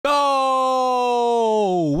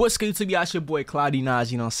What's good to be out, your boy Clouty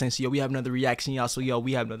Naz, you know what I'm saying? So yo, we have another reaction, y'all. So yo,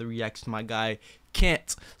 we have another reaction to my guy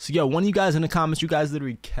Kant. So yo, one of you guys in the comments, you guys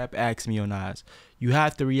literally kept asking me, yo Naz, you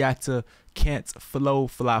have to react to Kant's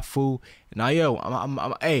flaflu. Now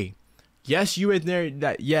yo, hey, yes, you in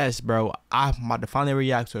there, yes bro, I'm about to finally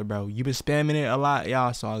react to it, bro. You've been spamming it a lot,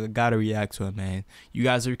 y'all, so I gotta react to it, man. You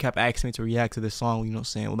guys literally kept asking me to react to this song, you know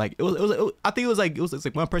what I'm saying? Like I think it was like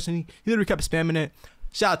one person, he literally kept spamming it.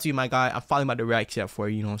 Shout out to you, my guy. I'm finally about to react to it for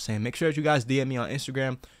you, you know what I'm saying? Make sure that you guys DM me on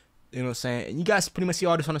Instagram, you know what I'm saying? And you guys pretty much see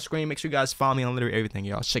all this on the screen. Make sure you guys follow me on literally everything,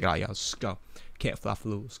 y'all. Check it out, y'all. Let's go. Kant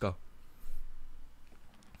flaflu. Let's go.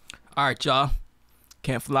 Alright, y'all.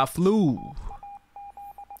 Kant flaflu.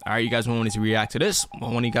 Alright, you guys want me to react to this?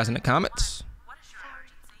 One of you guys in the comments.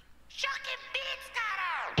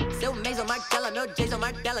 Seu Mason martela, meu Jason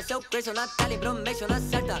martela. Seu Grayson na tela, embromation na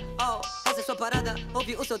certa. Oh, essa é sua parada.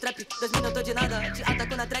 Ouvi o seu trap, 2 minutos de nada. Te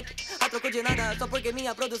ataco na track, a troco de nada. Só porque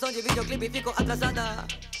minha produção de videoclipe ficou atrasada.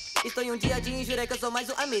 Estou em dia de injúria que eu sou mais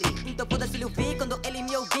um Amiri. Então foda-se ele ouvir, quando ele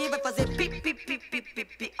me ouvir vai fazer pi pi pi pi pi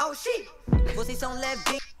pi. Oh shit, vocês são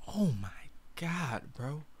leves. Oh my god,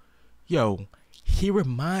 bro. Yo, he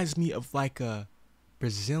reminds me of like a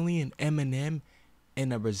Brazilian Eminem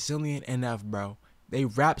and a Brazilian NF, bro. They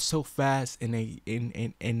rap so fast and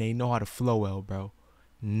they know how to flow well, bro.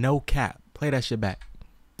 No cap. Play that shit back.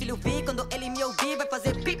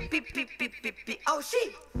 Oh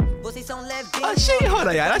shit, Oh shit, hold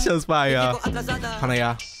on, y'all. That shit was fire, y'all. Hold on,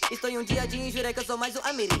 y'all. Estou em dia de injúria que eu sou mais um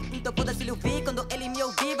Amiri. Então foda-se ele ouvir, quando ele me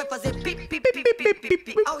ouvir vai fazer pi pi pi pi pi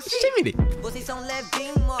pi. Oh shit. Vocês são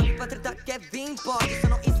levinho, morre pra tretar quer vir, pode. Só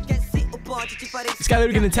não esquece o pote, te farei. This guy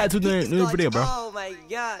literally getting tattooed in the video, bro. Oh my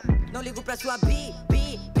god. Não ligo pra sua bi.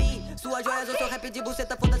 Suas joias, o seu rap de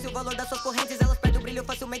buceta. Foda-se o valor das suas correntes. Elas perdem o brilho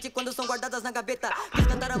facilmente quando são guardadas na gaveta. Quis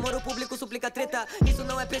cantar amor, o público suplica treta. Isso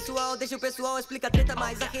não é pessoal, deixa o pessoal explica treta.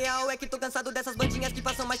 Mas a real é que tô cansado dessas bandinhas que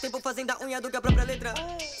passam mais tempo fazendo a unha do que a própria letra.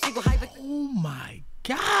 Sigo raiva. Oh my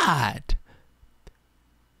god.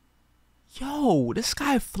 Yo, this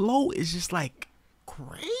guy flow is just like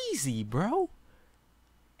crazy, bro.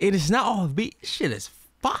 It is not all beat. Shit is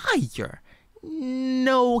fire.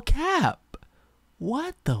 No cap.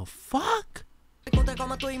 What the fuck? Contra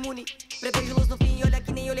calma, tô imune. Prevejo luz no fim, olha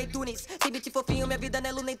que nem olhei Tunis. Sem beat fofinho, minha vida não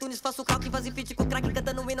é Looney Tunes. Faço calque, faz feat com crack,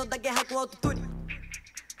 cantando o hino da guerra com autotune.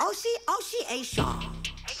 Oh shit, ei chá.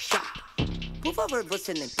 Por favor,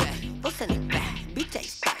 você nem perde, beat é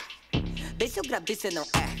style. Vê se eu gravei, cê não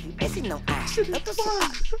erre, esse não é. Eu tô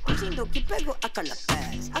suado, fingindo que pego a Carla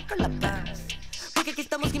Paz. Por que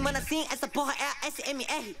estamos rimando assim? Essa porra é a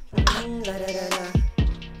SMR.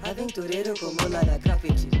 Aventureiro como Lara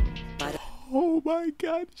Graffiti. Oh my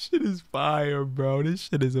god, this shit is fire, bro. This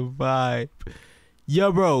shit is a vibe.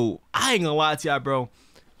 Yo, bro, I ain't gonna lie to y'all, bro.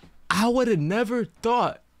 I would have never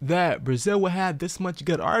thought that Brazil would have this much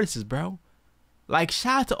good artists, bro. Like,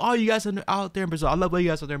 shout out to all you guys out there in Brazil. I love all you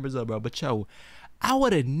guys out there in Brazil, bro. But yo, I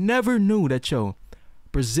would have never knew that, yo,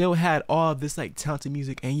 Brazil had all this like talented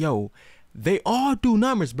music. And yo, they all do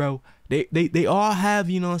numbers, bro. They all have,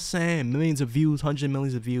 you know what I'm saying, millions of views, hundreds of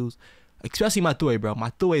millions of views. Especially Matue, bro.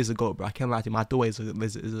 Matue is a GOAT, bro. I can't lie to you. Matue is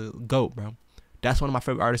a GOAT, bro. That's one of my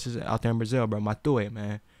favorite artists out there in Brazil, bro. Matue,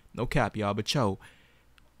 man. No cap, y'all. But yo,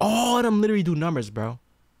 all of them literally do numbers, bro.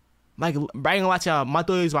 Like, I ain't gonna lie to y'all,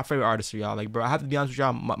 Matue is my favorite artist, y'all. Like, bro, I have to be honest with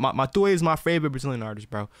y'all. Matue is my favorite Brazilian artist,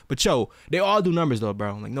 bro. But yo, they all do numbers, though,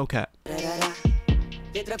 bro. Like, no cap.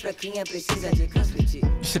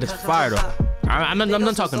 Shit is fire, though. I'm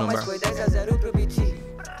not talking no, bro.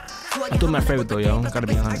 I'm doing my favorite, though, yo. Gotta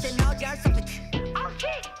be honest.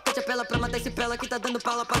 Pela pra matar esse pela que tá dando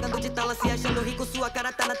pala, pagando de tala, se achando rico, sua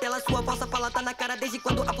cara tá na tela, sua falsa fala tá na cara, desde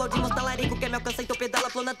quando aplaudimos talarico, quer me alcançar então pedala,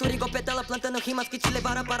 flor natura igual petela, plantando rimas que te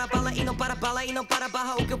levaram para bala, e não para bala, e não para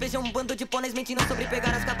barra, o que eu vejo é um bando de pôneis mentindo sobre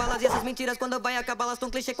pegar as cabalas, e essas mentiras quando vai acabar, elas tão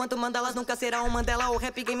clichê quanto mandalas, nunca será um Mandela, o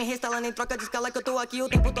rap game restalando em troca de escala, que eu tô aqui o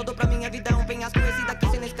tempo todo pra minha vida, um penhasco, esse daqui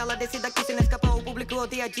se não escala, desse daqui se não escapar, o público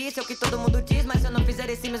odeia disso, é o que todo mundo diz, mas se eu não fizer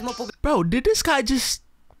esse mesmo público... Bro, did this guy just...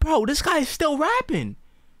 Bro, this guy is still rapping.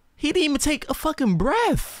 He didn't even take a fucking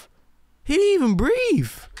breath. He didn't even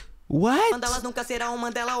breathe. What? Mandalas nunca será um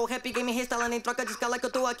Mandela, o rap game restalando em troca de escala, que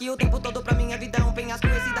eu tô aqui o tempo todo pra minha vida, um penhasco,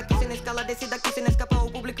 esse daqui se não escala, desse daqui se não escapar,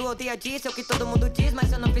 o público odeia disso, é o que todo mundo diz, mas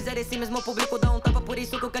se eu não fizer esse mesmo público dá um tapa, por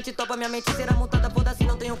isso que o Kant topa, minha mente será multada, foda-se,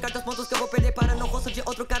 não tenho cartas, pontos que eu vou perder para no rosto de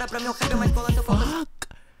outro cara, pra meu rap é uma escola, se eu falta... Fuck?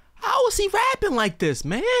 How is he rapping like this,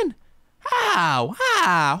 man? How?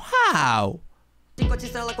 Chicote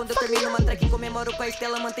estrela quando eu termino uma track, comemoro com a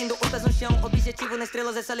estela, mantendo os pés no chão, objetivo nas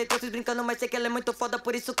estrelas, essa letra eu fiz brincando, mas sei que ela é muito foda,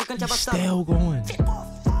 por isso que o Kant avassala. Still going.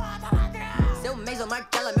 Seu Mason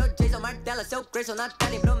martela, meu Jason martela. tela, seu crazy na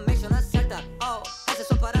tela, embromation na certa. Oh, essa é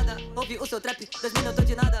sua parada, ouvi o seu trap, 2 minutos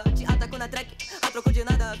de nada, te ataco na track, a troco de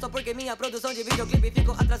nada, só porque minha produção de videoclipe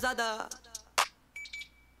ficou atrasada.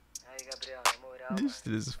 Aí, Gabriel, na moral, This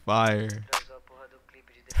shit is fire. atrasou a porra do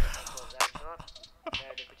clipe de depressão saudade, ó,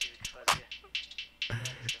 merda que eu tive que fazer.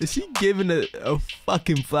 Is he giving a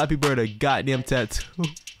fucking Flappy Bird a goddamn tattoo?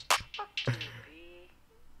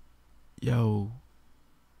 Yo.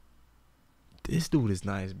 This dude is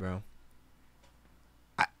nice, bro.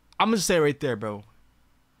 I'm gonna say right there, bro.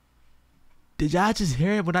 Did y'all just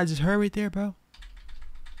hear what I just heard right there, bro?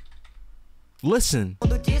 Listen.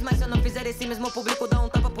 Mundo diz, mas se eu não fizer esse mesmo público dá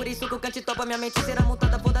tapa, por isso que o Kant topa, minha mente será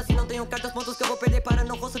multada, foda-se, não tenho cartas, pontos que eu vou perder para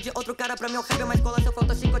no rosto de outro cara, pra meu rap é uma escola, se eu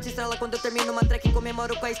falta chicote estrela, quando eu termino uma track,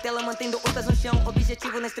 comemoro com a estela, mantendo os pés no chão,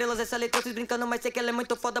 objetivo nas estrelas, essa letra eu fiz brincando, mas sei que ela é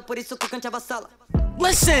muito foda, por isso que o Kant avassala.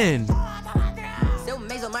 Listen. Seu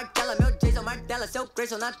Mason martela, meu Jason martela, seu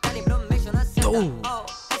crazy na tela, embromation na certa. Oh,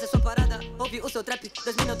 essa é sua parada, ouvi o seu trap,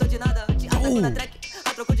 2 minutos de nada, te ataco na track,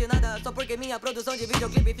 a troco de nada, só porque minha produção de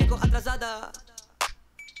videoclipe ficou atrasada.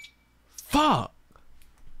 Fuck.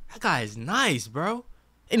 That guy is nice, bro.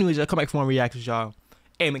 Anyways, I'll come back for more reactions, y'all.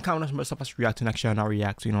 Hey, man, comment on some stuff I should react to next year and I'll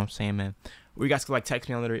react to, you know what I'm saying, man. Where you guys can, like, text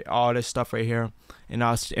me on literally all this stuff right here. And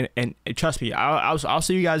and trust me, I'll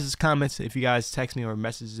see you guys' comments if you guys text me or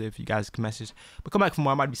messages if you guys can message. But come back for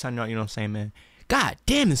more. I might be signing out, you know what I'm saying, man. God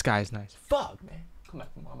damn, this guy is nice. Fuck, man. Come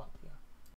back for more. I'm out.